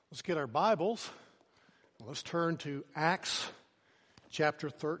Let's get our Bibles. Let's turn to Acts chapter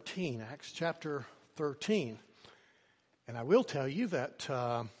 13. Acts chapter 13. And I will tell you that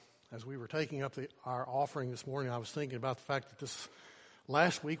as we were taking up our offering this morning, I was thinking about the fact that this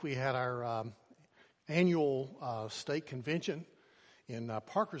last week we had our annual state convention in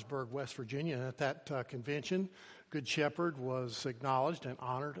Parkersburg, West Virginia. And at that convention, Good Shepherd was acknowledged and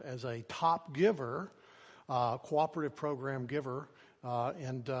honored as a top giver, cooperative program giver,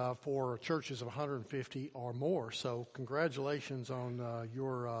 and for churches of 150 or more. So congratulations on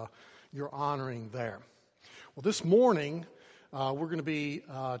your honoring there. Well, this morning we're going to be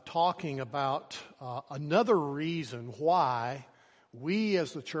talking about another reason why we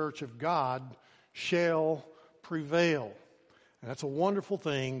as the Church of God shall prevail. And that's a wonderful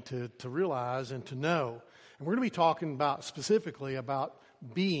thing to realize and to know. And we're going to be talking about specifically about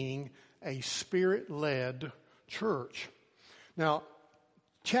being a Spirit-led church. Now,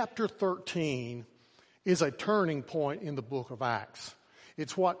 chapter 13 is a turning point in the book of Acts.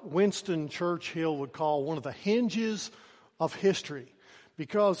 It's what Winston Churchill would call one of the hinges of history,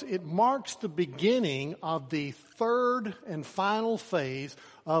 because it marks the beginning of the third and final phase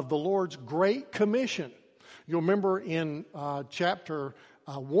of the Lord's Great Commission. You'll remember in chapter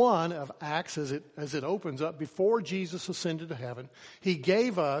 1 of Acts, as it opens up, before Jesus ascended to heaven, he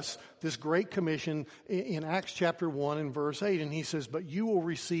gave us this Great Commission in Acts chapter 1 and verse 8. And he says, "But you will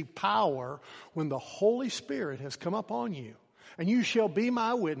receive power when the Holy Spirit has come upon you. And you shall be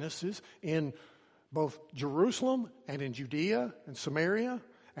my witnesses in both Jerusalem and in Judea and Samaria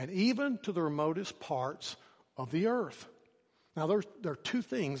and even to the remotest parts of the earth." Now, there are two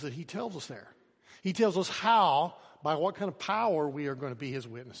things that he tells us there. He tells us how, by what kind of power we are going to be his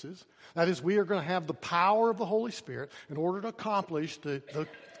witnesses. That is, we are going to have the power of the Holy Spirit in order to accomplish the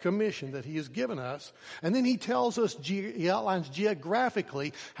commission that he has given us. And then he tells us, he outlines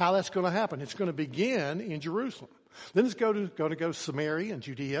geographically how that's going to happen. It's going to begin in Jerusalem. Then it's going to go to Samaria and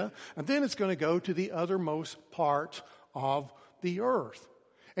Judea. And then it's going to go to the othermost part of the earth.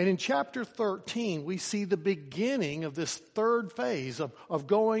 And in chapter 13, we see the beginning of this third phase of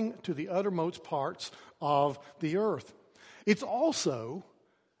going to the uttermost parts of the earth. It's also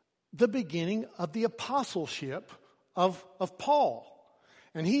the beginning of the apostleship of Paul.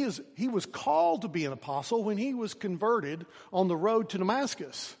 And he was called to be an apostle when he was converted on the road to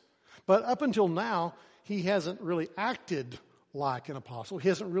Damascus. But up until now, he hasn't really acted like an apostle. He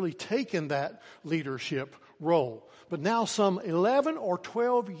hasn't really taken that leadership role. But now, some 11 or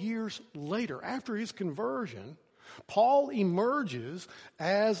 12 years later, after his conversion, Paul emerges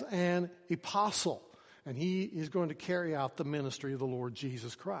as an apostle. And he is going to carry out the ministry of the Lord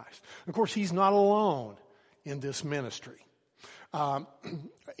Jesus Christ. Of course, he's not alone in this ministry.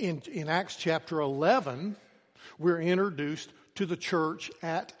 In Acts chapter 11, we're introduced to the church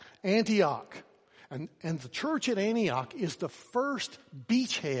at Antioch. And the church at Antioch is the first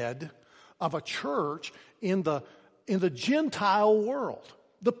beachhead of a church in the Gentile world,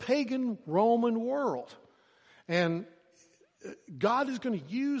 the pagan Roman world. And God is going to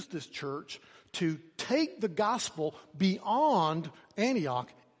use this church to take the gospel beyond Antioch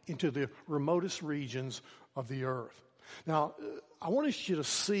into the remotest regions of the earth. Now, I want you to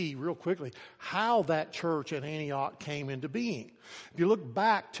see real quickly how that church at Antioch came into being. If you look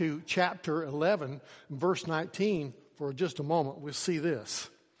back to chapter 11, verse 19, for just a moment, we'll see this.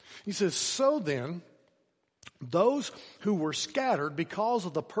 He says, "So then, those who were scattered because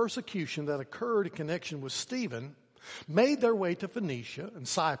of the persecution that occurred in connection with Stephen made their way to Phoenicia and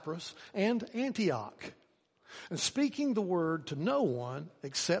Cyprus and Antioch, and speaking the word to no one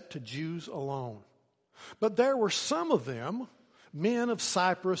except to Jews alone. But there were some of them, men of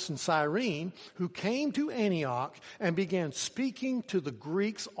Cyprus and Cyrene, who came to Antioch and began speaking to the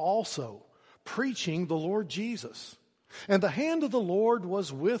Greeks also, preaching the Lord Jesus. And the hand of the Lord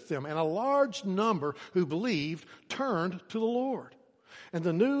was with them, and a large number who believed turned to the Lord. And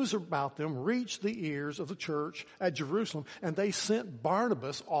the news about them reached the ears of the church at Jerusalem, and they sent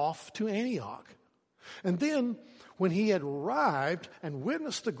Barnabas off to Antioch. And then, when he had arrived and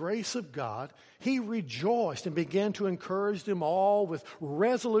witnessed the grace of God, he rejoiced and began to encourage them all with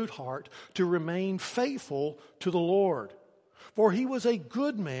resolute heart to remain faithful to the Lord. For he was a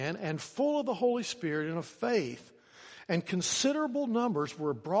good man and full of the Holy Spirit and of faith, and considerable numbers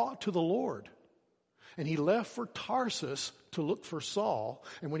were brought to the Lord. And he left for Tarsus to look for Saul.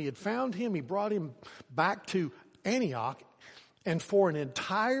 And when he had found him, he brought him back to Antioch. And for an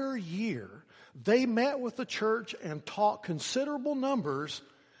entire year, they met with the church and taught considerable numbers.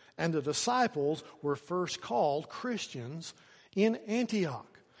 And the disciples were first called Christians in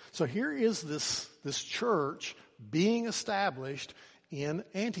Antioch. So here is this church being established in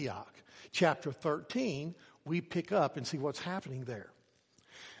Antioch. Chapter 13, we pick up and see what's happening there.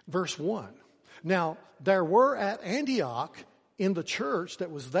 Verse 1. Now, there were at Antioch in the church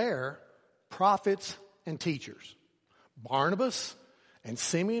that was there prophets and teachers. Barnabas and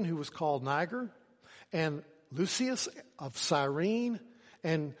Simeon, who was called Niger, and Lucius of Cyrene,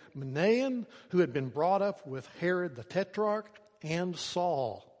 and Manaen, who had been brought up with Herod the Tetrarch, and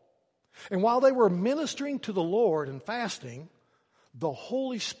Saul. And while they were ministering to the Lord and fasting, the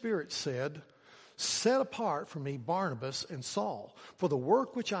Holy Spirit said, "Set apart for me Barnabas and Saul for the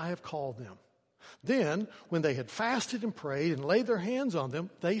work which I have called them." Then, when they had fasted and prayed and laid their hands on them,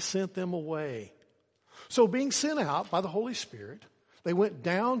 they sent them away. So being sent out by the Holy Spirit, they went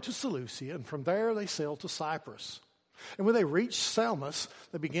down to Seleucia, and from there they sailed to Cyprus. And when they reached Salamis,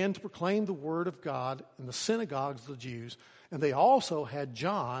 they began to proclaim the word of God in the synagogues of the Jews, and they also had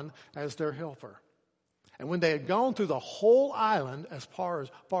John as their helper. And when they had gone through the whole island as far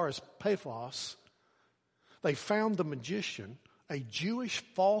as Paphos, they found the magician, a Jewish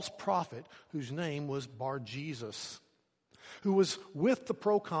false prophet whose name was Bar-Jesus, who was with the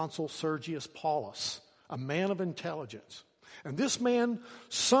proconsul Sergius Paulus, a man of intelligence. And this man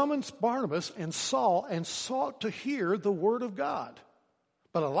summoned Barnabas and Saul and sought to hear the word of God.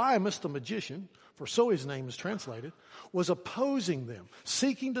 But Elymas the magician, for so his name is translated, was opposing them,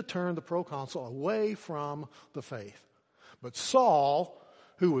 seeking to turn the proconsul away from the faith. But Saul,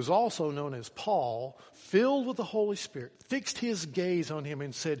 who was also known as Paul, filled with the Holy Spirit, fixed his gaze on him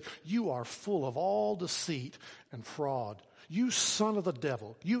and said, "You are full of all deceit and fraud. You son of the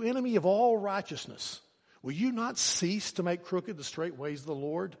devil, you enemy of all righteousness. Will you not cease to make crooked the straight ways of the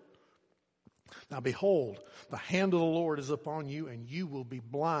Lord? Now behold, the hand of the Lord is upon you, and you will be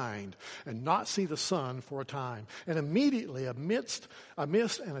blind and not see the sun for a time." And immediately a mist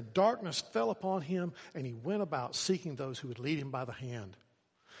and a darkness fell upon him, and he went about seeking those who would lead him by the hand.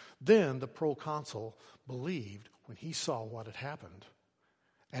 Then the proconsul believed when he saw what had happened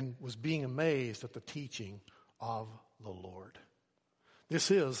and was being amazed at the teaching of the Lord. This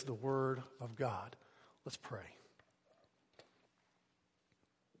is the word of God. Let's pray.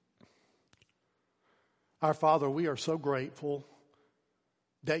 Our Father, we are so grateful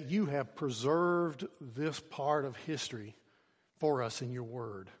that you have preserved this part of history for us in your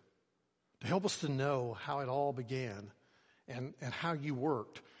word, to help us to know how it all began and how you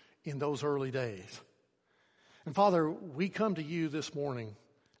worked in those early days. And Father, we come to you this morning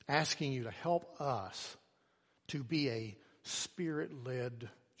asking you to help us to be a Spirit-led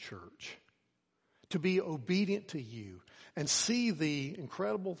church, to be obedient to you and see the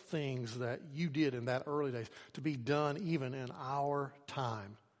incredible things that you did in that early days to be done even in our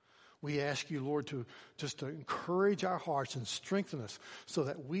time. We ask you, Lord, to encourage our hearts and strengthen us so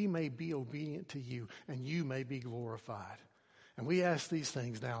that we may be obedient to you and you may be glorified. And we ask these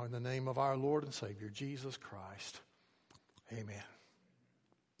things now in the name of our Lord and Savior, Jesus Christ. Amen.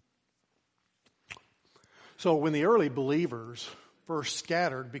 So when the early believers first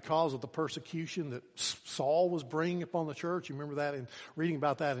scattered because of the persecution that Saul was bringing upon the church, you remember that in reading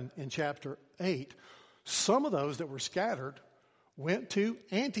about that in chapter 8, some of those that were scattered went to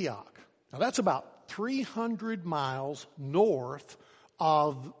Antioch. Now that's about 300 miles north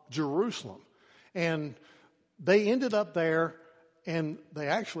of Jerusalem. And they ended up there, and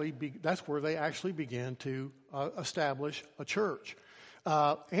that's where they actually began to establish a church.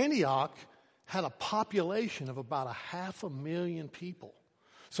 Antioch had a population of about 500,000 people.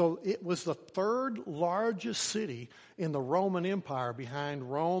 So it was the third largest city in the Roman Empire behind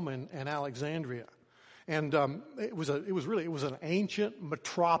Rome and Alexandria. And it was an ancient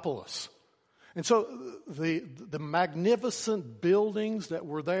metropolis. And so the magnificent buildings that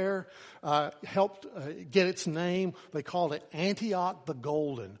were there helped get its name. They called it Antioch the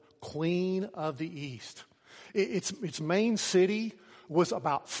Golden, Queen of the East. Its main city was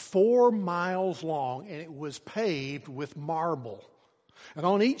about 4 miles long, and it was paved with marble. And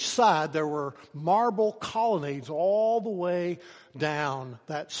on each side there were marble colonnades all the way down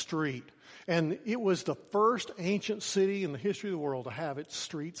that street. And it was the first ancient city in the history of the world to have its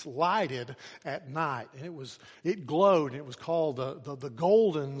streets lighted at night. And it glowed, and it was called the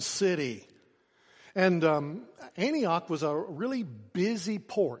Golden City. And Antioch was a really busy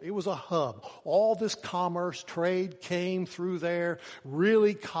port. It was a hub. All this commerce, trade came through there,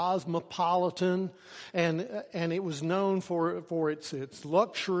 really cosmopolitan. And it was known for its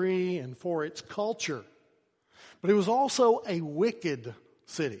luxury and for its culture. But it was also a wicked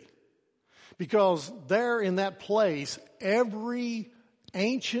city. Because there in that place, every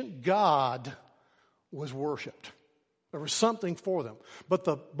ancient god was worshipped. There was something for them. But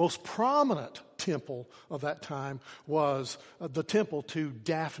the most prominent temple of that time was the temple to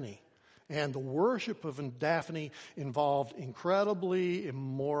Daphne. And the worship of Daphne involved incredibly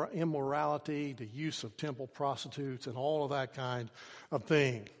immorality, the use of temple prostitutes, and all of that kind of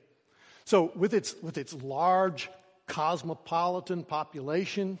thing. So with its large cosmopolitan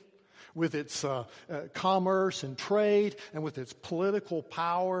population, with its commerce and trade, and with its political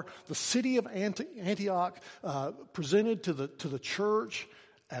power, the city of Antioch presented to the church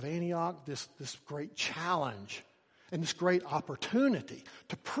at Antioch this great challenge and this great opportunity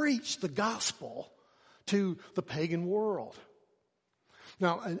to preach the gospel to the pagan world.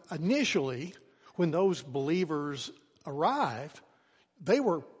 Now, initially, when those believers arrived, they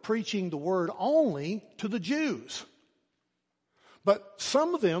were preaching the word only to the Jews. But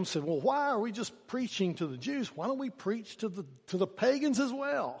some of them said, well, why are we just preaching to the Jews? Why don't we preach to the pagans as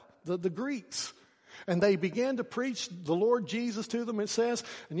well, the Greeks? And they began to preach the Lord Jesus to them, it says.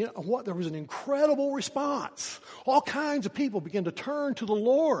 And you know what? There was an incredible response. All kinds of people began to turn to the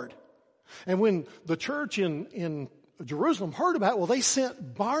Lord. And when the church in Jerusalem heard about it, well, they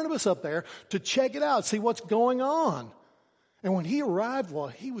sent Barnabas up there to check it out, see what's going on. And when he arrived, well,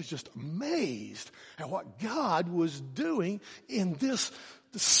 he was just amazed at what God was doing in this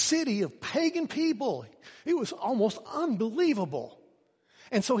city of pagan people. It was almost unbelievable.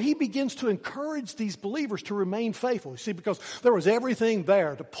 And so he begins to encourage these believers to remain faithful. You see, because there was everything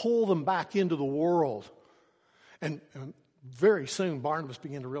there to pull them back into the world. And very soon Barnabas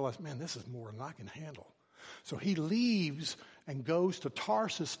began to realize, man, this is more than I can handle. So he leaves and goes to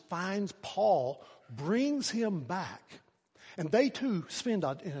Tarsus, finds Paul, brings him back. And they too spend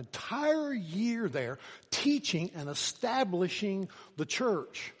an entire year there teaching and establishing the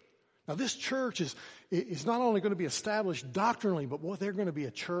church. Now this church is not only going to be established doctrinally, but they're going to be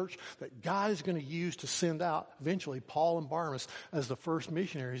a church that God is going to use to send out eventually Paul and Barnabas as the first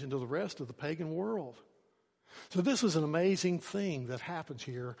missionaries into the rest of the pagan world. So this is an amazing thing that happens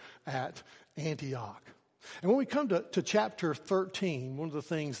here at Antioch. And when we come to chapter 13, one of the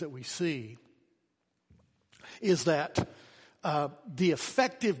things that we see is that the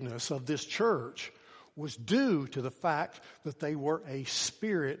effectiveness of this church was due to the fact that they were a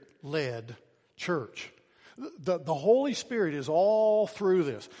Spirit-led church. The Holy Spirit is all through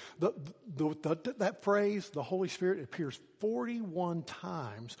this. That phrase, the Holy Spirit, appears 41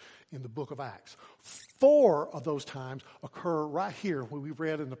 times in the book of Acts. 4 of those times occur right here, when we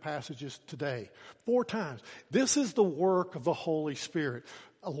read in the passages today. 4 times. This is the work of the Holy Spirit,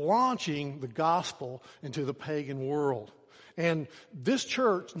 launching the gospel into the pagan world. And this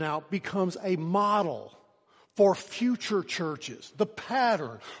church now becomes a model for future churches, the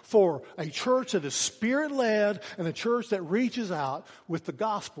pattern for a church that is Spirit-led and a church that reaches out with the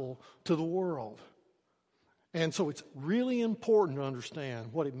gospel to the world. And so it's really important to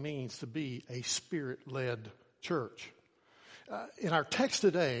understand what it means to be a Spirit-led church. In our text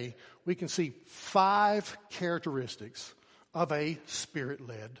today, we can see 5 characteristics of a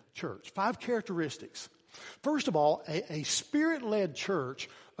Spirit-led church. 5 characteristics. First of all, a Spirit-led church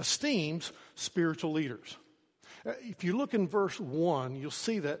esteems spiritual leaders. If you look in verse 1, you'll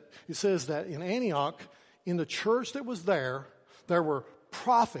see that it says that in Antioch, in the church that was there were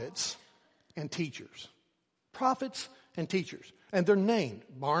prophets and teachers. Prophets and teachers. And they're named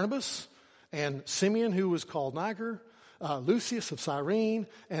Barnabas and Simeon, who was called Niger, Lucius of Cyrene,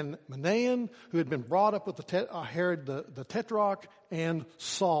 and Manaen, who had been brought up with Herod the Tetrarch, and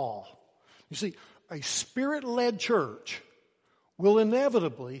Saul. You see, a Spirit-led church will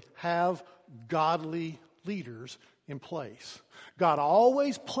inevitably have godly leaders in place. God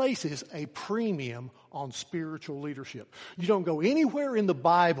always places a premium on spiritual leadership. You don't go anywhere in the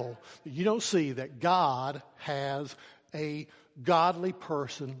Bible that you don't see that God has a godly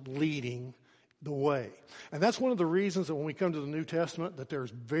person leading the way. And that's one of the reasons that when we come to the New Testament, that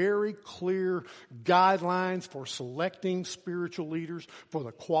there's very clear guidelines for selecting spiritual leaders, for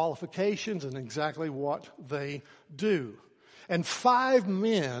the qualifications and exactly what they do. And 5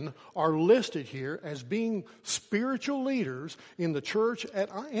 men are listed here as being spiritual leaders in the church at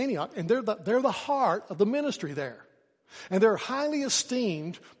Antioch, and they're the heart of the ministry there. And they're highly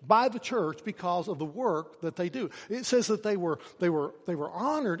esteemed by the church because of the work that they do. It says that they were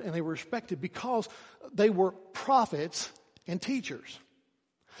honored and they were respected because they were prophets and teachers.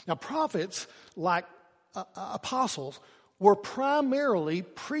 Now, prophets, like apostles, were primarily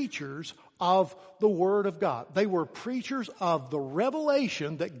preachers of the Word of God. They were preachers of the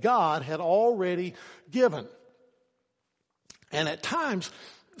revelation that God had already given. And at times,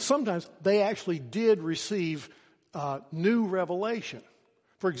 sometimes they actually did receive new revelation.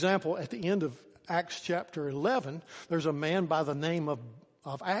 For example, at the end of Acts chapter 11, there's a man by the name of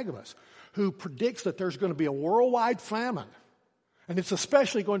Agabus who predicts that there's going to be a worldwide famine. And it's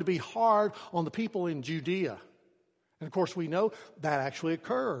especially going to be hard on the people in Judea. And of course, we know that actually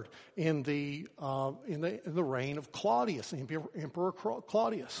occurred in the reign of Claudius, Emperor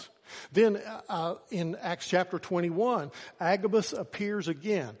Claudius. Then in Acts chapter 21, Agabus appears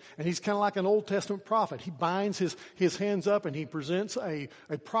again, and he's kind of like an Old Testament prophet. He binds his hands up and he presents a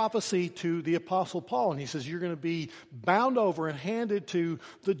prophecy to the Apostle Paul, and he says, you're going to be bound over and handed to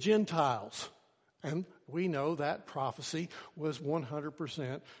the Gentiles. And we know that prophecy was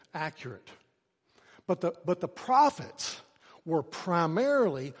 100% accurate. But the prophets were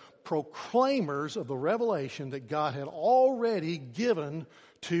primarily proclaimers of the revelation that God had already given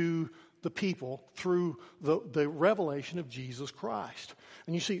to the people through the revelation of Jesus Christ.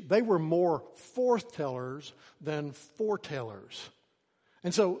 And you see, they were more forthtellers than foretellers.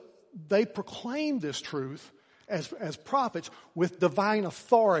 And so they proclaimed this truth as prophets with divine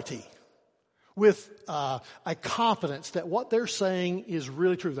authority, with a confidence that what they're saying is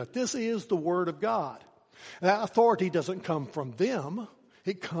really true, that this is the Word of God. And that authority doesn't come from them.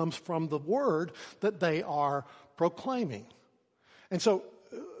 It comes from the Word that they are proclaiming. And so,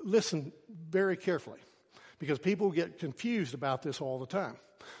 listen very carefully, because people get confused about this all the time.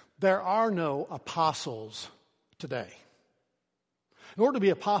 There are no apostles today. In order to be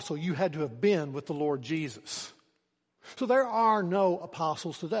an apostle, you had to have been with the Lord Jesus. So there are no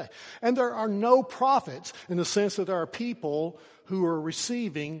apostles today. And there are no prophets in the sense that there are people who are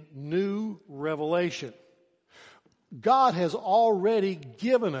receiving new revelation. God has already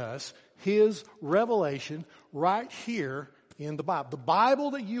given us His revelation right here in the Bible. The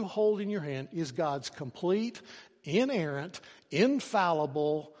Bible that you hold in your hand is God's complete, inerrant,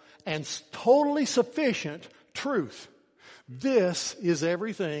 infallible, and totally sufficient truth. This is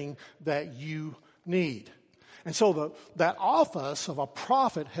everything that you need. And so that office of a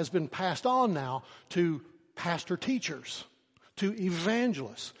prophet has been passed on now to pastor teachers, to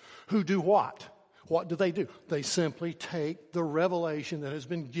evangelists, who do what? What do? They simply take the revelation that has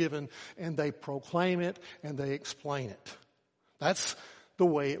been given and they proclaim it and they explain it. That's the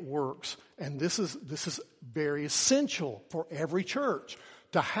way it works. And this is very essential for every church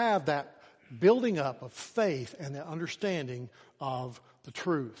to have that building up of faith and the understanding of the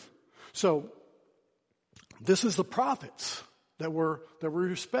truth. So this is the prophets that were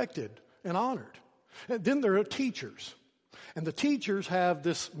respected and honored. And then there are teachers. And the teachers have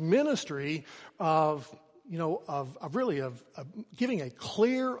this ministry of giving a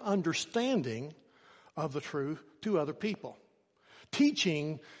clear understanding of the truth to other people.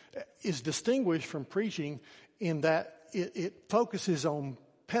 Teaching is distinguished from preaching in that it focuses on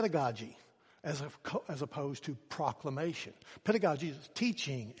pedagogy as opposed to proclamation. Pedagogy is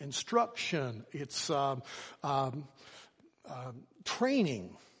teaching, instruction, it's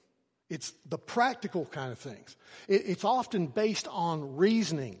training. It's the practical kind of things. It's often based on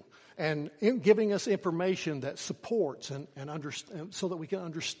reasoning and giving us information that supports and understand, so that we can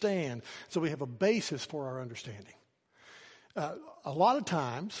understand, so we have a basis for our understanding. A lot of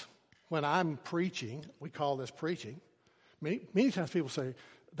times when I'm preaching, we call this preaching, many times people say,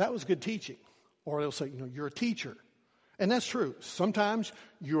 that was good teaching. Or they'll say, you're a teacher. And that's true. Sometimes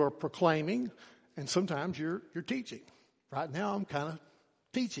you're proclaiming and sometimes you're teaching. Right now I'm kind of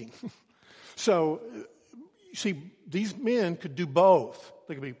teaching. So, you see, these men could do both.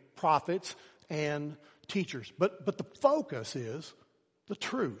 They could be prophets and teachers. But the focus is the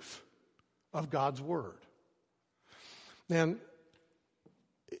truth of God's Word. And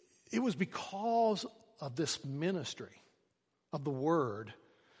it was because of this ministry of the Word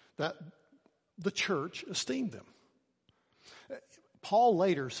that the church esteemed them. Paul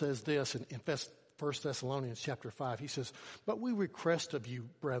later says this in 1 Thessalonians chapter 5. He says, "But we request of you,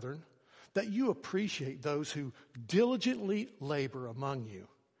 brethren, that you appreciate those who diligently labor among you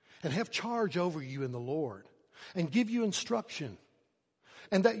and have charge over you in the Lord and give you instruction,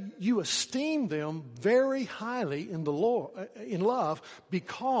 and that you esteem them very highly in the Lord, in love,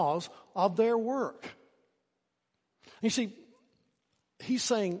 because of their work." You see, he's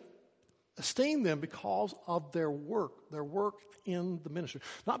saying, esteem them because of their work in the ministry.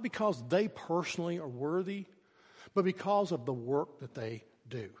 Not because they personally are worthy, but because of the work that they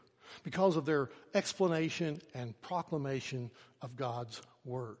do. Because of their explanation and proclamation of God's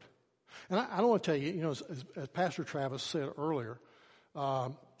Word. And I don't want to tell you, as Pastor Travis said earlier,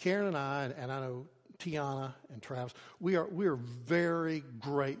 Karen and I, and I know Tiana and Travis, we are very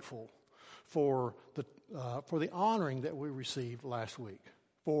grateful for the honoring that we received last week.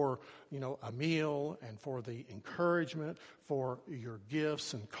 for, a meal and for the encouragement, for your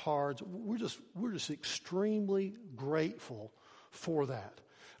gifts and cards. We're just extremely grateful for that.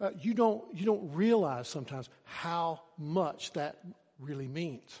 You don't realize sometimes how much that really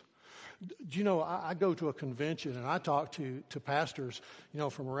means. I go to a convention and I talk to pastors,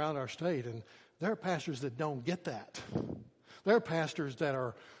 from around our state, and there are pastors that don't get that. There are pastors that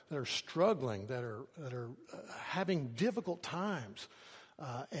are struggling, that are having difficult times,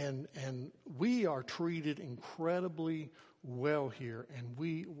 and we are treated incredibly well here, and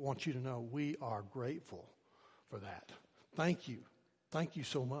we want you to know we are grateful for that. Thank you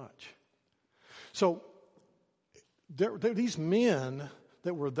so much. So there these men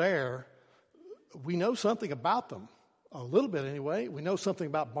that were there. We know something about them, a little bit anyway. We know something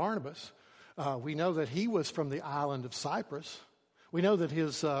about Barnabas. We know that he was from the island of Cyprus. We know that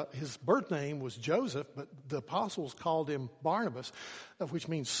his birth name was Joseph, but the apostles called him Barnabas, which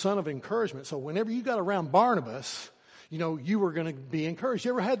means son of encouragement. So whenever you got around Barnabas, you were going to be encouraged.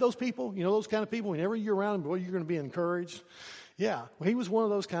 You ever had those people? Those kind of people? Whenever you're around them, boy, you're going to be encouraged. Yeah, well, he was one of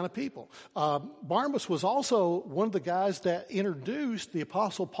those kind of people. Barnabas was also one of the guys that introduced the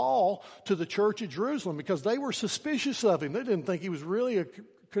Apostle Paul to the church at Jerusalem because they were suspicious of him. They didn't think he was really a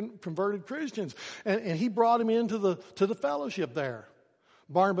converted Christian, and he brought him into the fellowship there.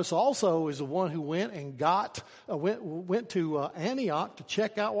 Barnabas also is the one who went and went to Antioch to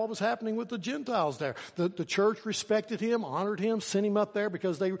check out what was happening with the Gentiles there. The church respected him, honored him, sent him up there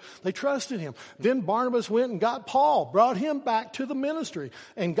because they trusted him. Then Barnabas went and got Paul, brought him back to the ministry,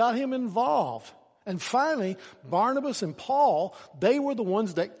 and got him involved. And finally, Barnabas and Paul, they were the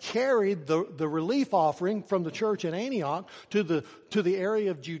ones that carried the relief offering from the church in Antioch to the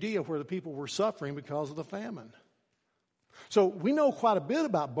area of Judea where the people were suffering because of the famine. So we know quite a bit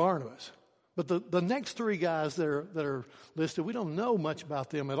about Barnabas, but the next three guys that are listed, we don't know much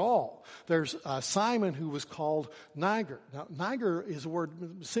about them at all. There's Simon, who was called Niger. Now, Niger is a word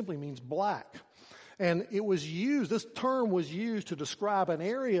that simply means black. And this term was used to describe an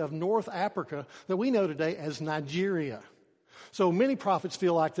area of North Africa that we know today as Nigeria. So many prophets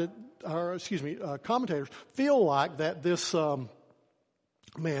feel like that, commentators feel like that this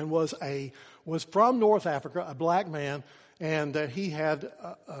man was from North Africa, a black man, and that he had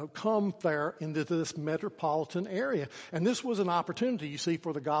come there into this metropolitan area. And this was an opportunity, you see,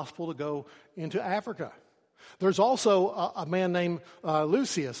 for the gospel to go into Africa. There's also a man named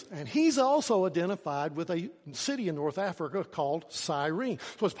Lucius, and he's also identified with a city in North Africa called Cyrene.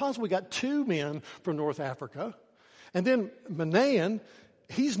 So it's possible we got two men from North Africa. And then Manaen,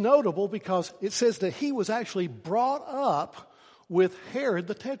 he's notable because it says that he was actually brought up with Herod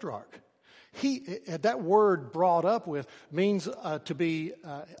the Tetrarch. That word "brought up with" means to be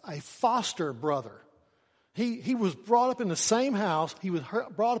a foster brother. He was brought up in the same house. He was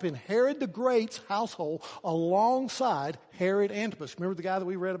brought up in Herod the Great's household alongside Herod Antipas. Remember the guy that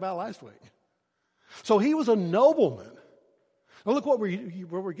we read about last week? So he was a nobleman. Now look what we're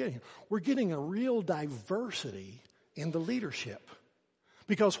getting here. We're getting a real diversity in the leadership.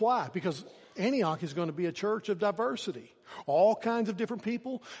 Because why? Because Antioch is going to be a church of diversity. All kinds of different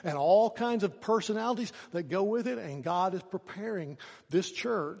people and all kinds of personalities that go with it. And God is preparing this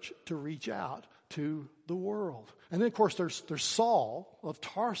church to reach out to the world. And then, of course, there's Saul of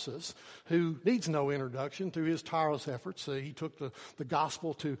Tarsus, who needs no introduction through his tireless efforts. He took the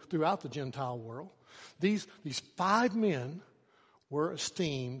gospel throughout the Gentile world. These five men were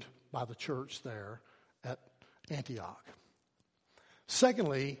esteemed by the church there at Antioch.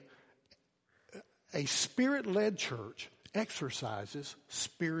 Secondly, a spirit-led church exercises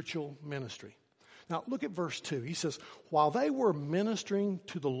spiritual ministry. Now, look at verse 2. He says, while they were ministering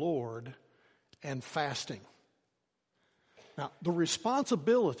to the Lord and fasting. Now, the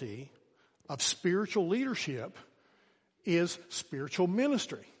responsibility of spiritual leadership is spiritual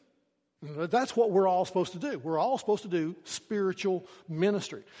ministry. That's what we're all supposed to do. We're all supposed to do spiritual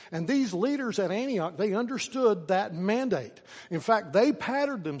ministry. And these leaders at Antioch, they understood that mandate. In fact, they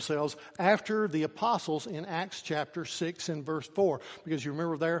patterned themselves after the apostles in Acts chapter 6 and verse 4. Because you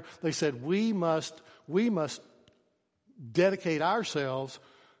remember there, they said, we must dedicate ourselves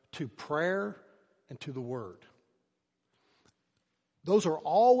to prayer and to the word. Those are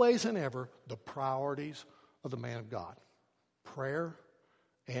always and ever the priorities of the man of God. Prayer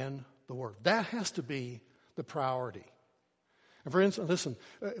and the word. That has to be the priority. And friends, listen,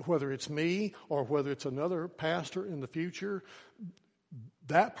 whether it's me or whether it's another pastor in the future,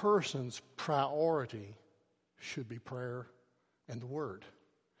 that person's priority should be prayer and the word.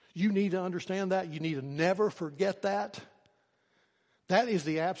 You need to understand that. You need to never forget that. That is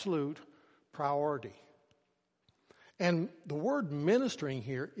the absolute priority. And the word ministering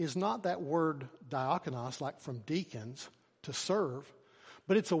here is not that word diakonos, like from deacons, to serve,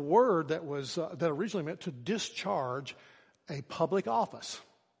 but it's a word that was that originally meant to discharge a public office.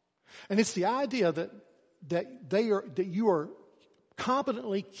 And it's the idea that you are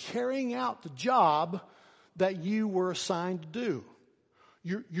competently carrying out the job that you were assigned to do.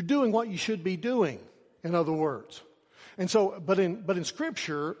 You're doing what you should be doing, in other words. And so, but in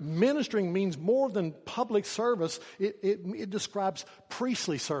Scripture, ministering means more than public service. It describes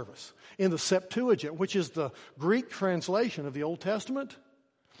priestly service. In the Septuagint, which is the Greek translation of the Old Testament,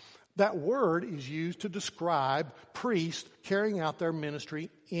 that word is used to describe priests carrying out their ministry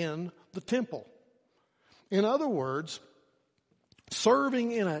in the temple. In other words,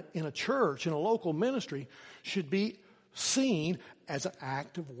 serving in a church, in a local ministry, should be seen as an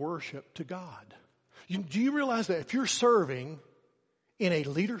act of worship to God. Do you realize that if you're serving in a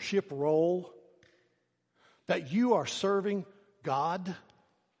leadership role, that you are serving God?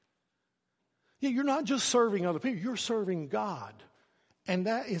 Yeah, you're not just serving other people, you're serving God. And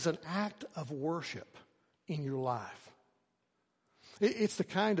that is an act of worship in your life. It's the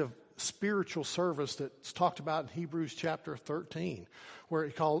kind of spiritual service that's talked about in Hebrews chapter 13, where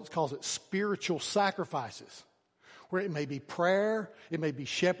it calls it spiritual sacrifices, where it may be prayer, it may be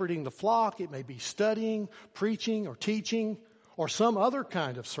shepherding the flock, it may be studying, preaching, or teaching, or some other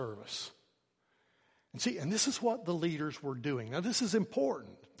kind of service. And this is what the leaders were doing. Now, this is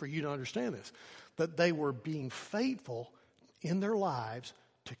important for you to understand this, that they were being faithful in their lives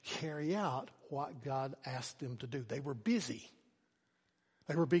to carry out what God asked them to do. They were busy.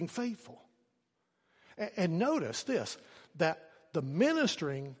 They were being faithful. And notice this, that the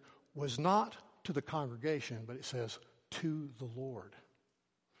ministering was not to the congregation, but it says to the Lord.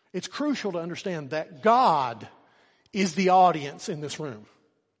 It's crucial to understand that God is the audience in this room.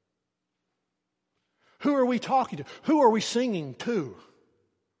 Who are we talking to? Who are we singing to?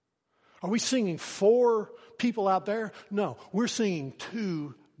 Are we singing for people out there? No, we're singing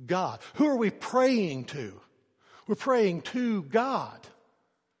to God. Who are we praying to? We're praying to God.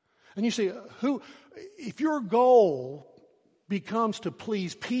 And you see, if your goal becomes to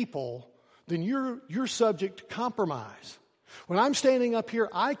please people, then you're subject to compromise. When I'm standing up here,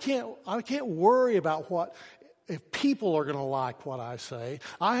 I can't worry about if people are going to like what I say.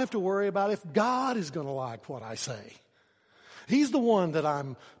 I have to worry about if God is going to like what I say. He's the one that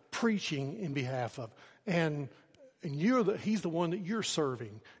I'm preaching in behalf of, and He's the one that you're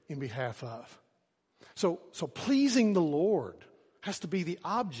serving in behalf of. So pleasing the Lord has to be the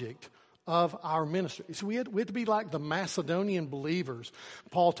object of our ministry. So we had to be like the Macedonian believers.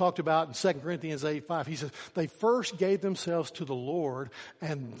 Paul talked about in 2 Corinthians 8:5. He says, they first gave themselves to the Lord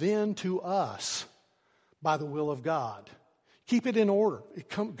and then to us by the will of God. Keep it in order.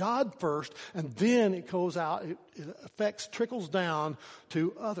 God first, and then it goes out. It trickles down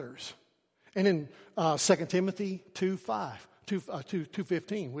to others. And in 2 Timothy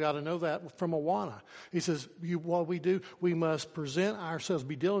 2:15, we ought to know that from Awana. He says, what we do, we must present ourselves,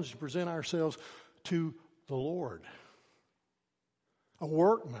 be diligent to present ourselves to the Lord. A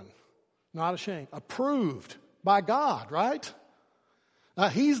workman, not ashamed, approved by God, right?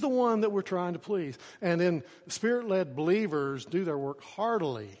 He's the one that we're trying to please. And then Spirit-led believers do their work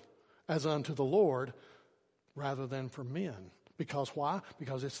heartily as unto the Lord rather than for men. Because why?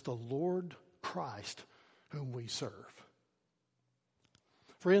 Because it's the Lord Christ whom we serve.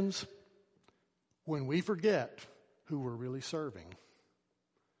 Friends, when we forget who we're really serving,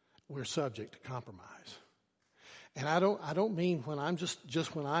 we're subject to compromise. And I don't mean when I'm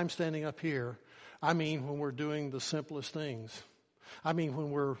just when I'm standing up here. I mean when we're doing the simplest things. I mean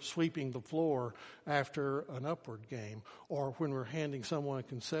when we're sweeping the floor after an Upward game, or when we're handing someone a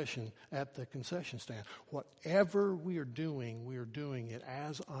concession at the concession stand. Whatever we are doing it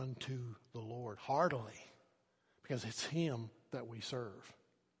as unto the Lord, heartily, because it's Him that we serve.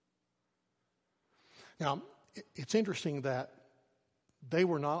 Now, it's interesting that they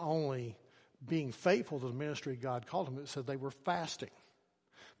were not only being faithful to the ministry God called them, it said they were fasting.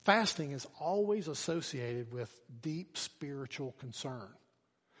 Fasting is always associated with deep spiritual concern.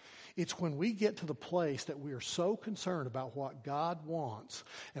 It's when we get to the place that we are so concerned about what God wants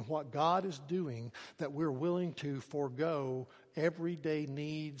and what God is doing that we're willing to forego everyday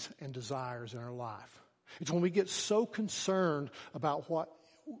needs and desires in our life. It's when we get so concerned about what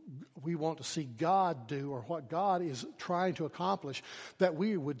we want to see God do or what God is trying to accomplish that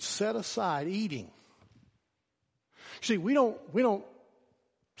we would set aside eating. See, we don't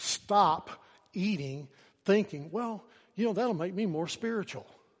stop eating thinking, well, that'll make me more spiritual.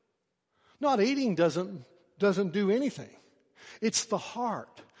 Not eating doesn't do anything. It's the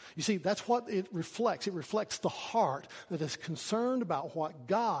heart. You see, that's what it reflects. It reflects the heart that is concerned about what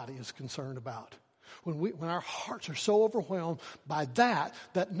God is concerned about. When our hearts are so overwhelmed by that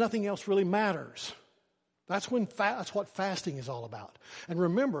nothing else really matters. That's what fasting is all about. And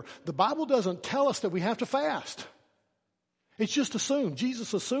remember, the Bible doesn't tell us that we have to fast. It's just assumed.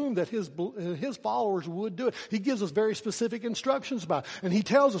 Jesus assumed that his followers would do it. He gives us very specific instructions about it. And he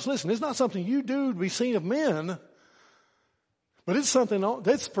tells us, listen, it's not something you do to be seen of men, but it's something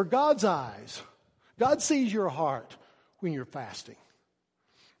that's for God's eyes. God sees your heart when you're fasting.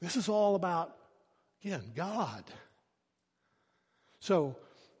 This is all about, again, God. So,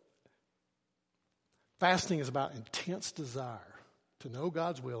 fasting is about intense desire to know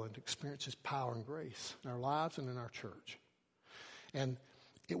God's will and to experience His power and grace in our lives and in our church. And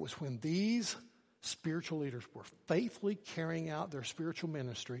it was when these spiritual leaders were faithfully carrying out their spiritual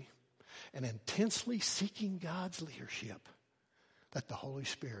ministry and intensely seeking God's leadership that the Holy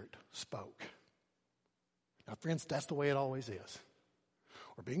Spirit spoke. Now, friends, that's the way it always is.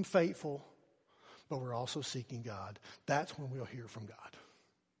 We're being faithful, but we're also seeking God. That's when we'll hear from God.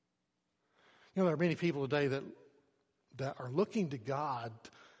 You know, there are many people today that are looking to God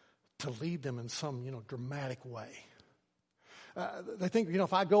to lead them in some, dramatic way. They think,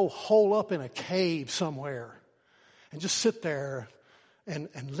 if I go hole up in a cave somewhere and just sit there and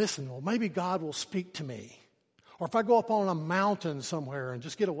listen, well, maybe God will speak to me. Or if I go up on a mountain somewhere and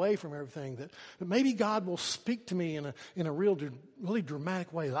just get away from everything, that maybe God will speak to me in a really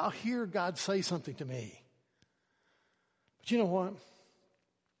dramatic way. That I'll hear God say something to me. But you know what?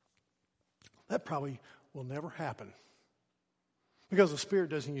 That probably will never happen. Because the Spirit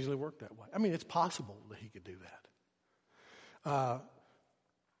doesn't usually work that way. I mean, it's possible that He could do that.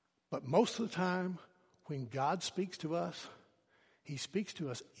 But most of the time, when God speaks to us, He speaks to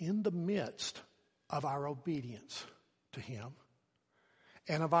us in the midst of our obedience to Him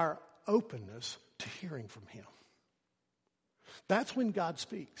and of our openness to hearing from Him. That's when God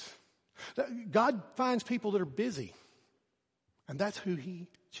speaks. God finds people that are busy, and that's who He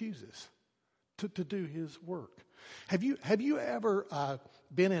chooses to do His work. Have you ever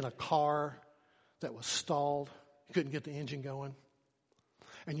been in a car that was stalled? You couldn't get the engine going,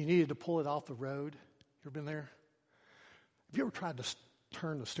 and you needed to pull it off the road? You ever been there? Have you ever tried to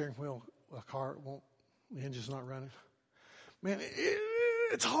turn the steering wheel of a car? The engine's not running. Man,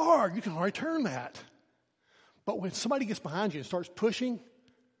 it's hard. You can hardly turn that. But when somebody gets behind you and starts pushing,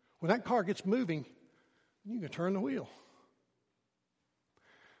 when that car gets moving, you can turn the wheel.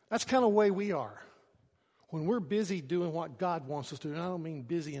 That's kind of the way we are. When we're busy doing what God wants us to do, and I don't mean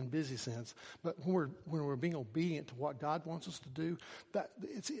busy in busy sense, but when we're being obedient to what God wants us to do, that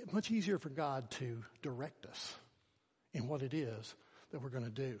it's much easier for God to direct us in what it is that we're going to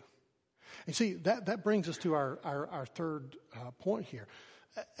do. And see, that brings us to our third point here.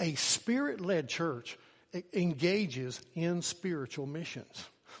 A Spirit-led church engages in spiritual missions.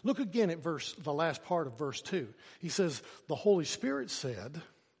 Look again at the last part of verse 2. He says, the Holy Spirit said,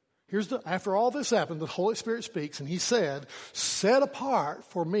 after all this happened, the Holy Spirit speaks, and He said, set apart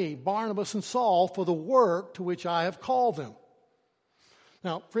for me Barnabas and Saul for the work to which I have called them.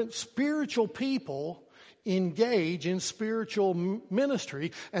 Now, friends, spiritual people engage in spiritual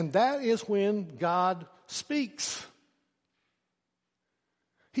ministry, and that is when God speaks.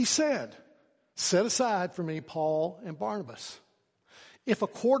 He said, set aside for me Paul and Barnabas. If a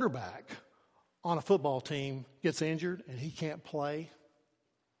quarterback on a football team gets injured and he can't play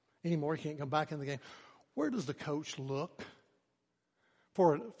anymore, he can't come back in the game, where does the coach look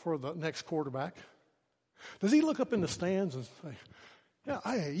for the next quarterback? Does he look up in the stands and say, yeah,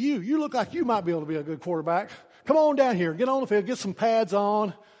 hey, you look like you might be able to be a good quarterback. Come on down here, get on the field, get some pads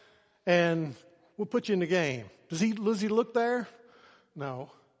on, and we'll put you in the game. Does he look there?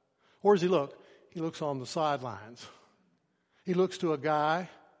 No. Where does he look? He looks on the sidelines. He looks to a guy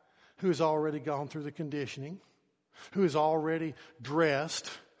who has already gone through the conditioning, who is already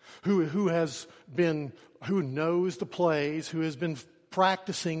dressed, who knows the plays, who has been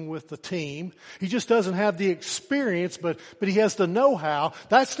practicing with the team. He just doesn't have the experience, but he has the know-how.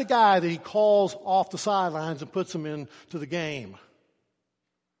 That's the guy that he calls off the sidelines and puts him into the game.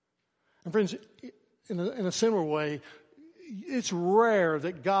 And friends, in a similar way, it's rare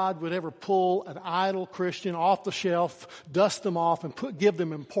that God would ever pull an idle Christian off the shelf, dust them off, and give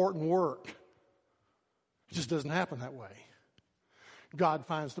them important work. It just doesn't happen that way. God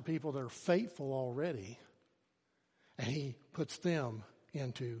finds the people that are faithful already, and He puts them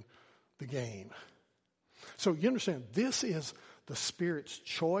into the game. So you understand, this is the Spirit's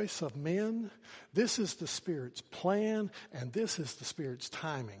choice of men, this is the Spirit's plan, and this is the Spirit's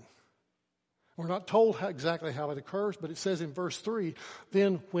timing. We're not told exactly how it occurs, but it says in verse 3,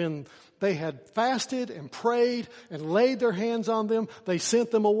 then when they had fasted and prayed and laid their hands on them, they sent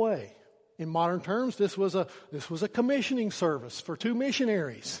them away. In modern terms, this was a commissioning service for 2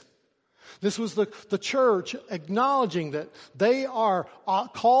 missionaries. This was the church acknowledging that they are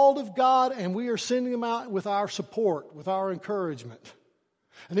called of God and we are sending them out with our support, with our encouragement.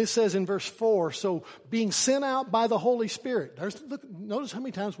 And it says in verse 4, so being sent out by the Holy Spirit. Notice how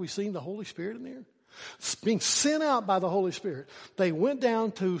many times we've seen the Holy Spirit in there? Being sent out by the Holy Spirit. They went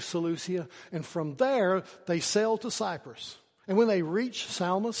down to Seleucia, and from there they sailed to Cyprus. And when they reached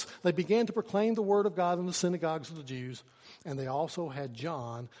Salamis, they began to proclaim the word of God in the synagogues of the Jews. And they also had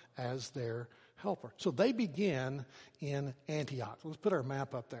John as their helper. So they begin in Antioch. Let's put our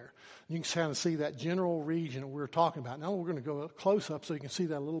map up there. You can kind of see that general region that we were talking about. Now we're going to go close up so you can see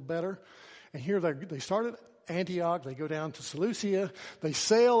that a little better. And here they started Antioch. They go down to Seleucia. They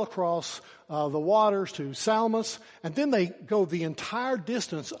sail across the waters to Salamis. And then they go the entire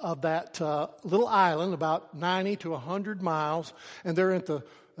distance of that little island, about 90 to 100 miles. And they're at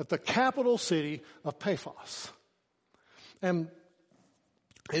the capital city of Paphos. And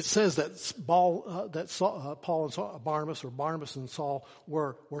it says that Paul and Barnabas, or Barnabas and Saul,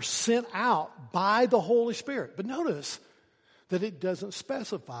 were sent out by the Holy Spirit. But notice that it doesn't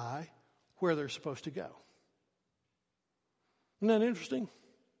specify where they're supposed to go. Isn't that interesting?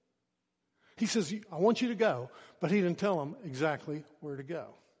 He says, I want you to go, but he didn't tell them exactly where to go.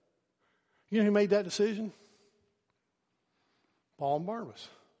 You know who made that decision? Paul and Barnabas.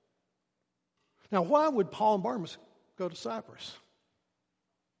 Now, why would Paul and Barnabas go to Cyprus?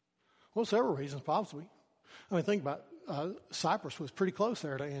 Well, several reasons, possibly. I mean, think about Cyprus was pretty close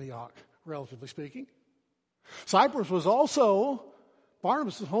there to Antioch, relatively speaking. Cyprus was also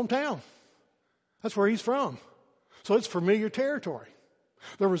Barnabas' hometown. That's where he's from. So it's familiar territory.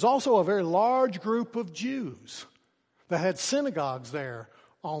 There was also a very large group of Jews that had synagogues there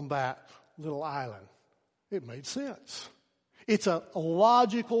on that little island. It made sense. It's a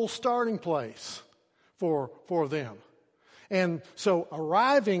logical starting place for them. And so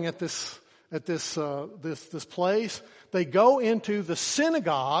arriving at this place, they go into the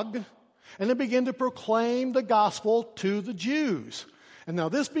synagogue and they begin to proclaim the gospel to the Jews. And now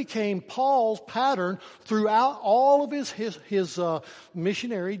this became Paul's pattern throughout all of his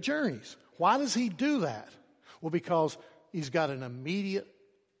missionary journeys. Why does he do that? Well, because he's got an immediate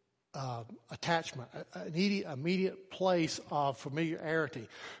attachment, an immediate place of familiarity.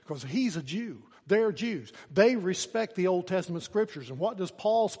 Because he's a Jew. They're Jews. They respect the Old Testament scriptures. And what does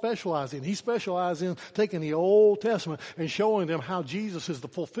Paul specialize in? He specializes in taking the Old Testament and showing them how Jesus is the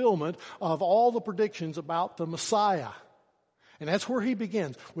fulfillment of all the predictions about the Messiah. And that's where he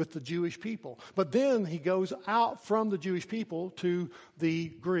begins, with the Jewish people. But then he goes out from the Jewish people to the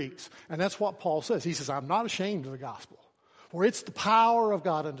Greeks. And that's what Paul says. He says, I'm not ashamed of the gospel. For it's the power of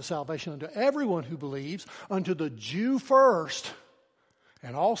God unto salvation unto everyone who believes, unto the Jew first,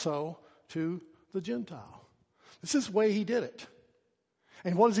 and also to the Gentile. This is the way he did it.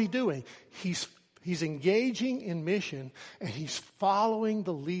 And what is he doing? He's engaging in mission, and he's following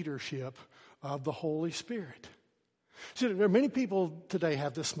the leadership of the Holy Spirit. See, there are many people today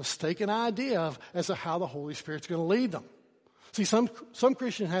have this mistaken idea as to how the Holy Spirit's going to lead them. See, some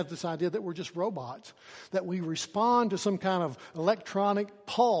Christians have this idea that we're just robots, that we respond to some kind of electronic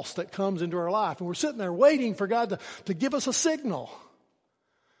pulse that comes into our life, and we're sitting there waiting for God to give us a signal.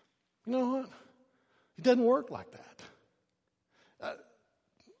 You know what? It doesn't work like that.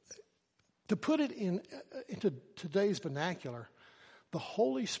 To put it into today's vernacular, the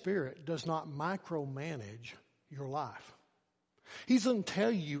Holy Spirit does not micromanage your life. He doesn't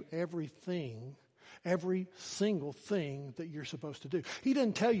tell you everything, every single thing that you're supposed to do. He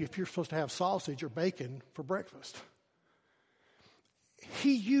doesn't tell you if you're supposed to have sausage or bacon for breakfast.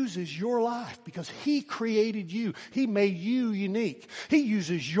 He uses your life because he created you. He made you unique. He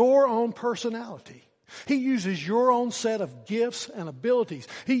uses your own personality. He uses your own set of gifts and abilities.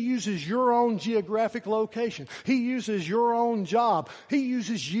 He uses your own geographic location. He uses your own job. He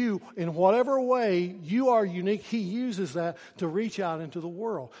uses you in whatever way you are unique. He uses that to reach out into the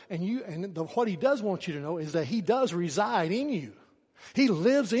world. And what he does want you to know is that he does reside in you. He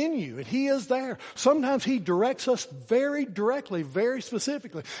lives in you, and he is there. Sometimes he directs us very directly, very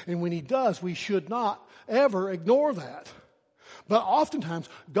specifically. And when he does, we should not ever ignore that. But oftentimes,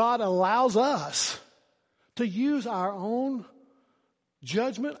 God allows us to use our own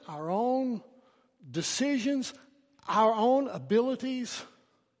judgment, our own decisions, our own abilities.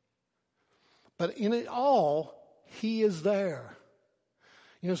 But in it all, he is there.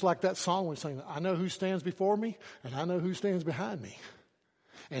 You know, it's like that song we sing, I know who stands before me, and I know who stands behind me.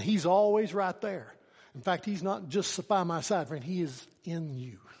 And he's always right there. In fact, he's not just by my side, friend. He is in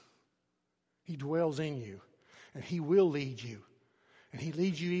you. He dwells in you. And he will lead you. And he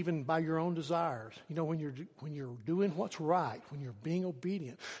leads you even by your own desires. You know, when you're doing what's right, when you're being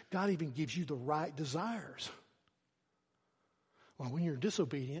obedient, God even gives you the right desires. Well, when you're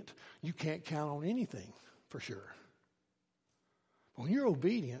disobedient, you can't count on anything for sure. But when you're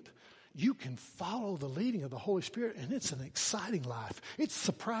obedient, you can follow the leading of the Holy Spirit, and it's an exciting life. It's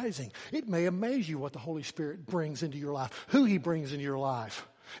surprising. It may amaze you what the Holy Spirit brings into your life, who he brings into your life,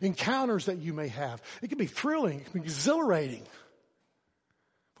 encounters that you may have. It can be thrilling. It can be exhilarating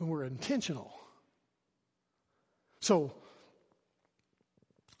when we're intentional. So,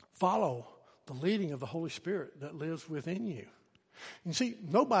 follow the leading of the Holy Spirit that lives within you. You see,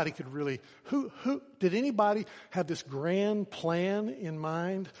 nobody could really, who did anybody have this grand plan in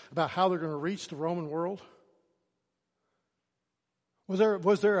mind about how they're going to reach the Roman world?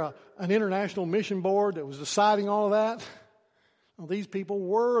 Was there an international mission board that was deciding all of that? Well, these people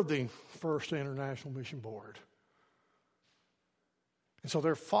were the first international mission board. And so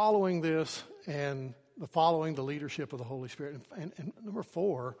they're following this and following the leadership of the Holy Spirit. And number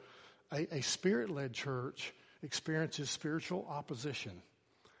 4, a Spirit-led church experiences spiritual opposition.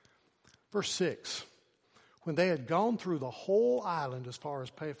 Verse 6, when they had gone through the whole island as far as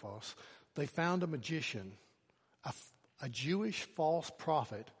Paphos, they found a magician, a Jewish false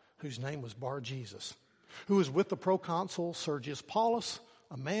prophet whose name was Bar-Jesus, who was with the proconsul Sergius Paulus,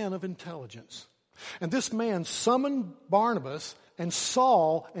 a man of intelligence. And this man summoned Barnabas and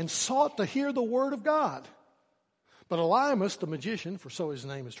Saul and sought to hear the word of God. But Elymas, the magician, for so his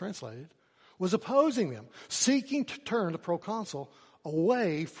name is translated, was opposing them, seeking to turn the proconsul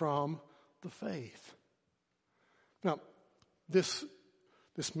away from the faith. Now, this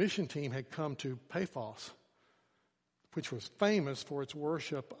mission team had come to Paphos, which was famous for its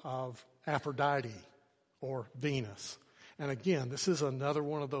worship of Aphrodite or Venus. And again, this is another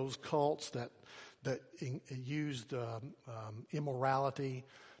one of those cults that used immorality,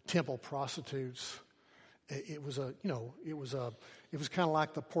 temple prostitutes. It was kind of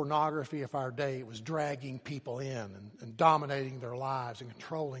like the pornography of our day. It was dragging people in and dominating their lives and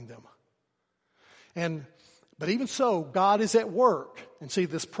controlling them. But even so, God is at work. And see,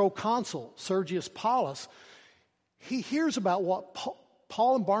 this proconsul, Sergius Paulus, he hears about what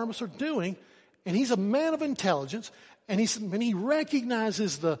Paul and Barnabas are doing, and he's a man of intelligence, and he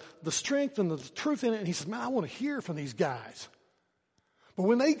recognizes the strength and the truth in it, and he says, man, I want to hear from these guys. But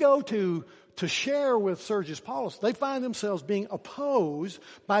when they go to share with Sergius Paulus, they find themselves being opposed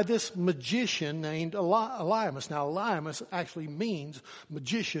by this magician named Elymas. Now, Elymas actually means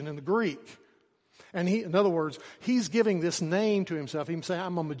magician in the Greek. And in other words, he's giving this name to himself. He can say,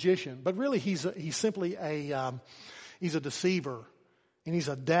 I'm a magician. But really, he's simply he's a deceiver. And he's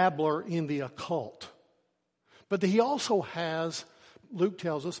a dabbler in the occult. But he also has, Luke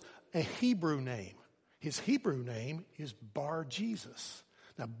tells us, a Hebrew name. His Hebrew name is Bar-Jesus.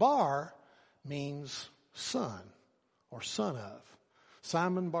 Now, Bar means son or son of.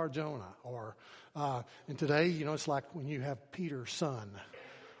 Simon Bar-Jonah. And today, it's like when you have Peter's son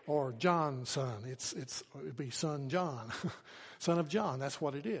or John's son. It'd be son John, son of John. That's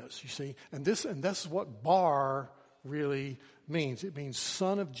what it is, you see. And this is what Bar really means. It means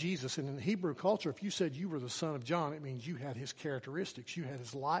son of Jesus. And in the Hebrew culture, if you said you were the son of John, it means you had his characteristics. You had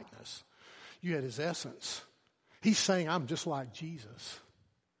his likeness. You had his essence. He's saying, I'm just like Jesus.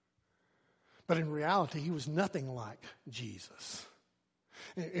 But in reality, he was nothing like Jesus.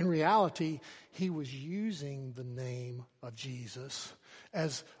 In reality, he was using the name of Jesus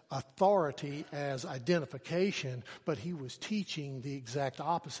as authority, as identification, but he was teaching the exact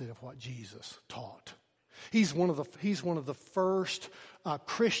opposite of what Jesus taught. He's one of the first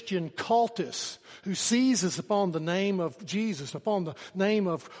Christian cultists who seizes upon the name of Jesus, upon the name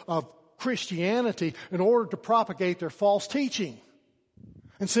of Christianity in order to propagate their false teaching.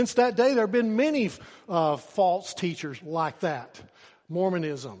 And since that day, there have been many false teachers like that.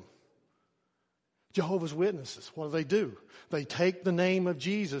 Mormonism, Jehovah's Witnesses, what do? They take the name of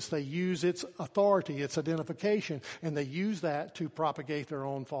Jesus, they use its authority, its identification, and they use that to propagate their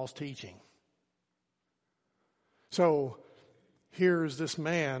own false teaching. So here's this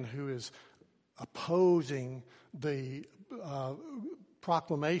man who is opposing the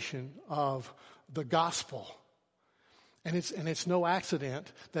proclamation of the gospel. And it's no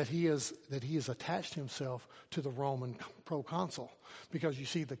accident that he has attached himself to the Roman proconsul, because you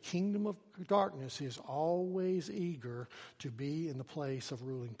see, the kingdom of darkness is always eager to be in the place of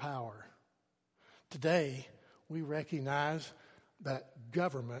ruling power. Today, we recognize that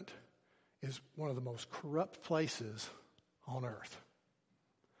government is one of the most corrupt places on earth.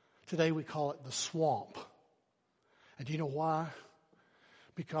 Today we call it the swamp. And do you know why?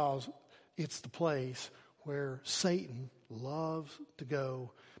 Because it's the place where Satan loves to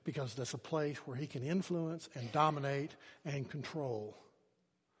go, because that's a place where he can influence and dominate and control.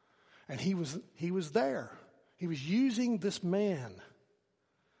 And he was there. He was using this man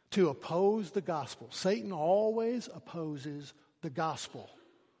to oppose the gospel. Satan always opposes the gospel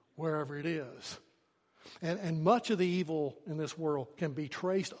wherever it is. And much of the evil in this world can be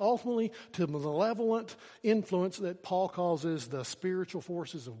traced ultimately to the malevolent influence that Paul calls as the spiritual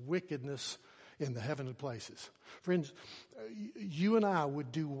forces of wickedness in the heavenly places. Friends, you and I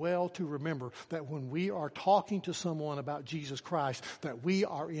would do well to remember that when we are talking to someone about Jesus Christ, that we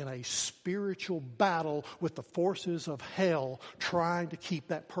are in a spiritual battle with the forces of hell trying to keep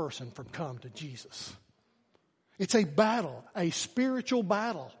that person from coming to Jesus. It's a battle, a spiritual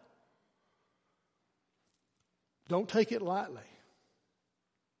battle. Don't take it lightly.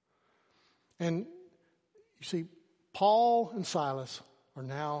 And you see, Paul and Silas are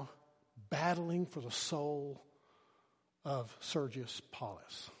now battling for the soul of Sergius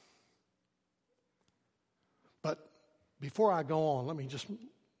Paulus. But before I go on, let me just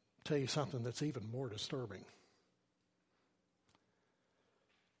tell you something that's even more disturbing.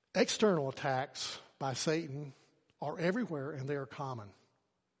 External attacks by Satan are everywhere and they are common.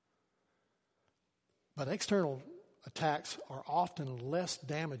 But external attacks are often less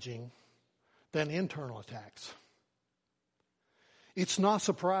damaging than internal attacks. It's not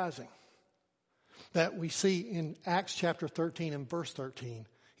surprising that we see in Acts chapter 13 and verse 13,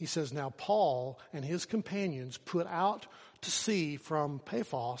 he says, "Now Paul and his companions put out to sea from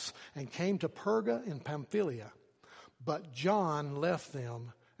Paphos and came to Perga in Pamphylia, but John left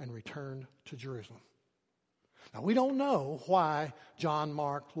them and returned to Jerusalem." Now we don't know why John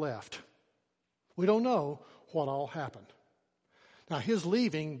Mark left. We don't know what all happened. Now his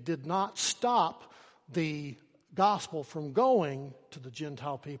leaving did not stop the gospel from going to the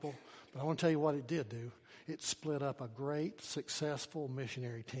Gentile people, but I want to tell you what it did do. It split up a great, successful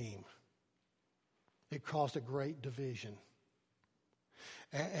missionary team. It caused a great division.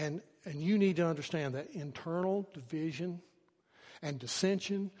 And you need to understand that internal division and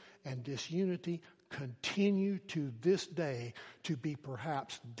dissension and disunity continue to this day to be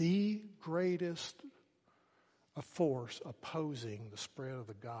perhaps the greatest force opposing the spread of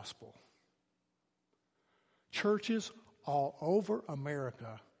the gospel. Churches all over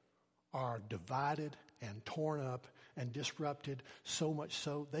America are divided and torn up and disrupted, so much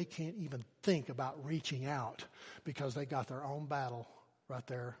so they can't even think about reaching out because they got their own battle right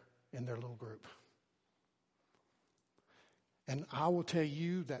there in their little group. And I will tell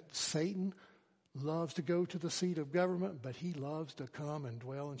you that Satan loves to go to the seat of government, but he loves to come and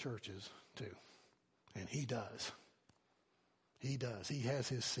dwell in churches too. And he does. He does. He has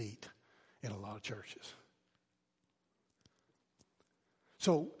his seat in a lot of churches.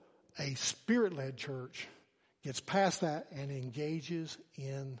 So a Spirit-led church gets past that and engages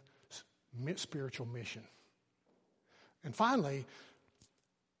in spiritual mission. And finally,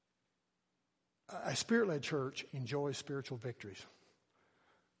 a Spirit-led church enjoys spiritual victories.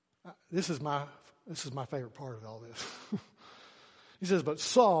 This is my favorite part of all this. He says, "But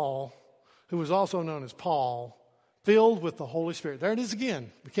Saul, who was also known as Paul, filled with the Holy Spirit." There it is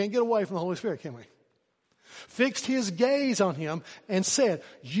again. We can't get away from the Holy Spirit, can we? "Fixed his gaze on him and said,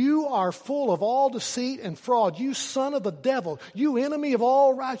 'You are full of all deceit and fraud, you son of the devil, you enemy of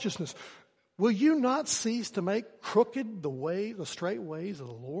all righteousness. Will you not cease to make crooked the straight ways of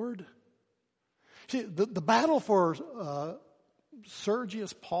the Lord?'" See, the battle for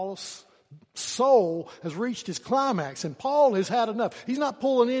Sergius Paulus' soul has reached its climax, and Paul has had enough. He's not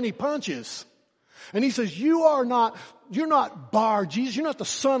pulling any punches. And he says, you're not Bar Jesus, you're not the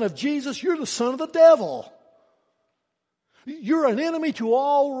son of Jesus, you're the son of the devil. You're an enemy to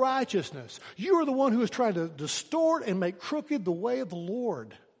all righteousness. You are the one who is trying to distort and make crooked the way of the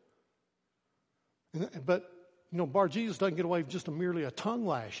Lord. But, Bar Jesus doesn't get away with just merely a tongue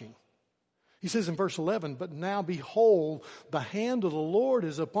lashing. He says in verse 11, "But now behold, the hand of the Lord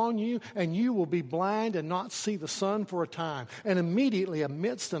is upon you, and you will be blind and not see the sun for a time." And immediately a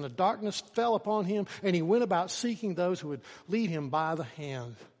mist and a darkness fell upon him, and he went about seeking those who would lead him by the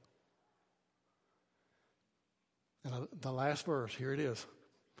hand. And the last verse, here it is.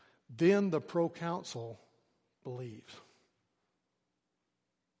 "Then the proconsul believed."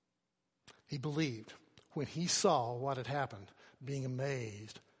 He believed when he saw what had happened, being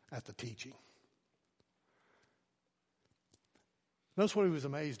amazed at the teaching. Notice what he was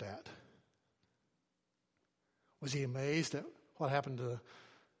amazed at. Was he amazed at what happened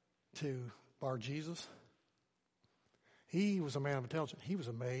to Bar Jesus? He was a man of intelligence. He was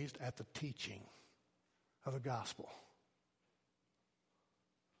amazed at the teaching of the gospel.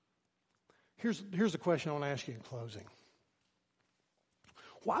 Here's the question I want to ask you in closing.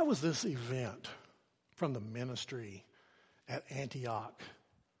 Why was this event from the ministry at Antioch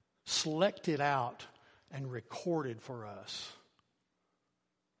selected out and recorded for us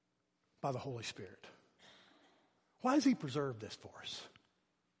by the Holy Spirit? Why has he preserved this for us?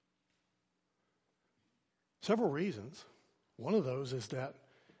 Several reasons. One of those is that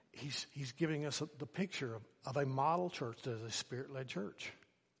he's giving us the picture of a model church that is a Spirit-led church.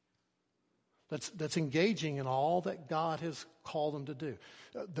 That's engaging in all that God has called them to do.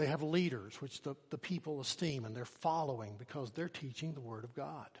 They have leaders, which the people esteem, and they're following because they're teaching the Word of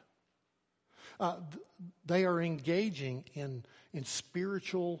God. They are engaging in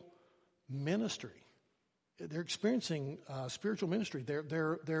spiritual ministry. They're experiencing spiritual ministry.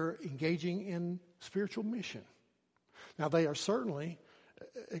 They're engaging in spiritual mission. Now, they are certainly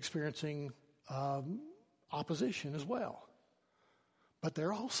experiencing opposition as well. But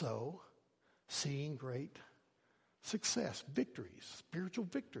they're also seeing great success, victories, spiritual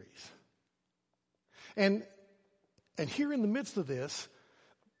victories. And here in the midst of this,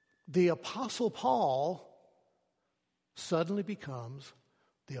 the Apostle Paul suddenly becomes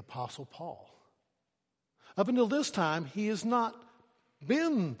the Apostle Paul. Up until this time, he has not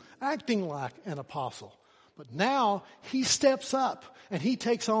been acting like an apostle. But now he steps up and he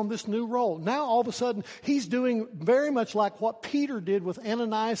takes on this new role. Now all of a sudden he's doing very much like what Peter did with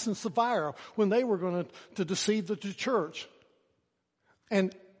Ananias and Sapphira when they were going to deceive the church.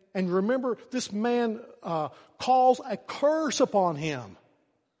 And remember, this man calls a curse upon him.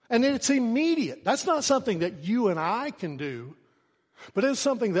 And it's immediate. That's not something that you and I can do. But it's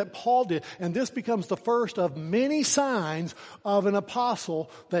something that Paul did, and this becomes the first of many signs of an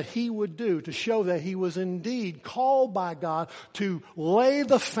apostle that he would do to show that he was indeed called by God to lay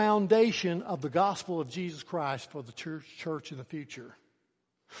the foundation of the gospel of Jesus Christ for the church in the future.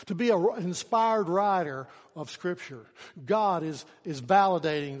 To be an inspired writer of Scripture. God is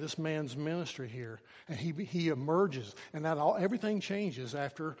validating this man's ministry here, and he emerges, and everything changes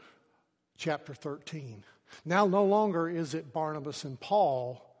after chapter 13. Now no longer is it Barnabas and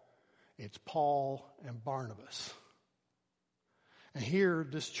Paul, it's Paul and Barnabas. And here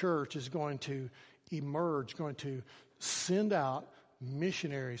this church is going to emerge, going to send out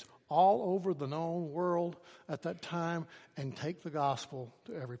missionaries all over the known world at that time and take the gospel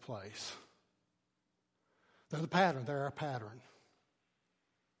to every place. They're the pattern, they're our pattern.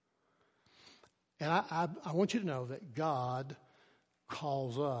 And I want you to know that God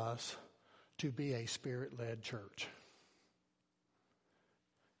calls us to be a Spirit-led church.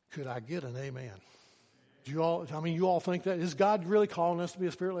 Could I get an amen? Do you all think that? Is God really calling us to be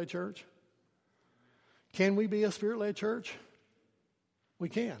a Spirit-led church? Can we be a Spirit-led church? We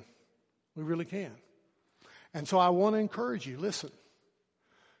can. We really can. And so I want to encourage you, listen,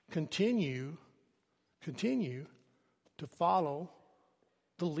 continue to follow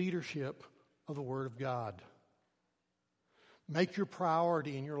the leadership of the Word of God. Make your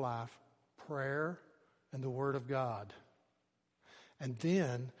priority in your life prayer and the Word of God. And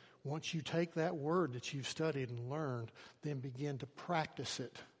then, once you take that Word that you've studied and learned, then begin to practice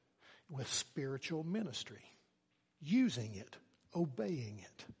it with spiritual ministry. Using it, obeying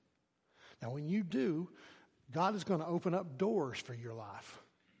it. Now, when you do, God is going to open up doors for your life.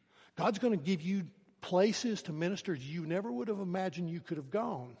 God's going to give you places to minister you never would have imagined you could have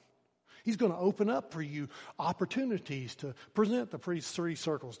gone. He's going to open up for you opportunities to present the three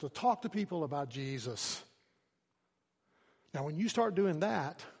circles, to talk to people about Jesus. Now, when you start doing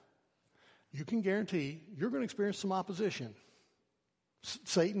that, you can guarantee you're going to experience some opposition.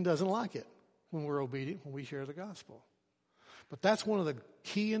 Satan doesn't like it when we're obedient, when we share the gospel. But that's one of the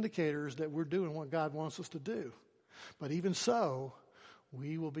key indicators that we're doing what God wants us to do. But even so,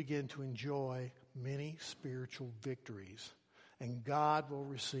 we will begin to enjoy many spiritual victories, and God will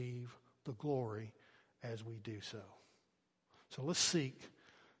receive the glory as we do so. So let's seek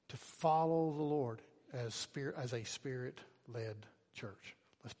to follow the Lord as a Spirit-led church.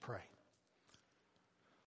 Let's pray.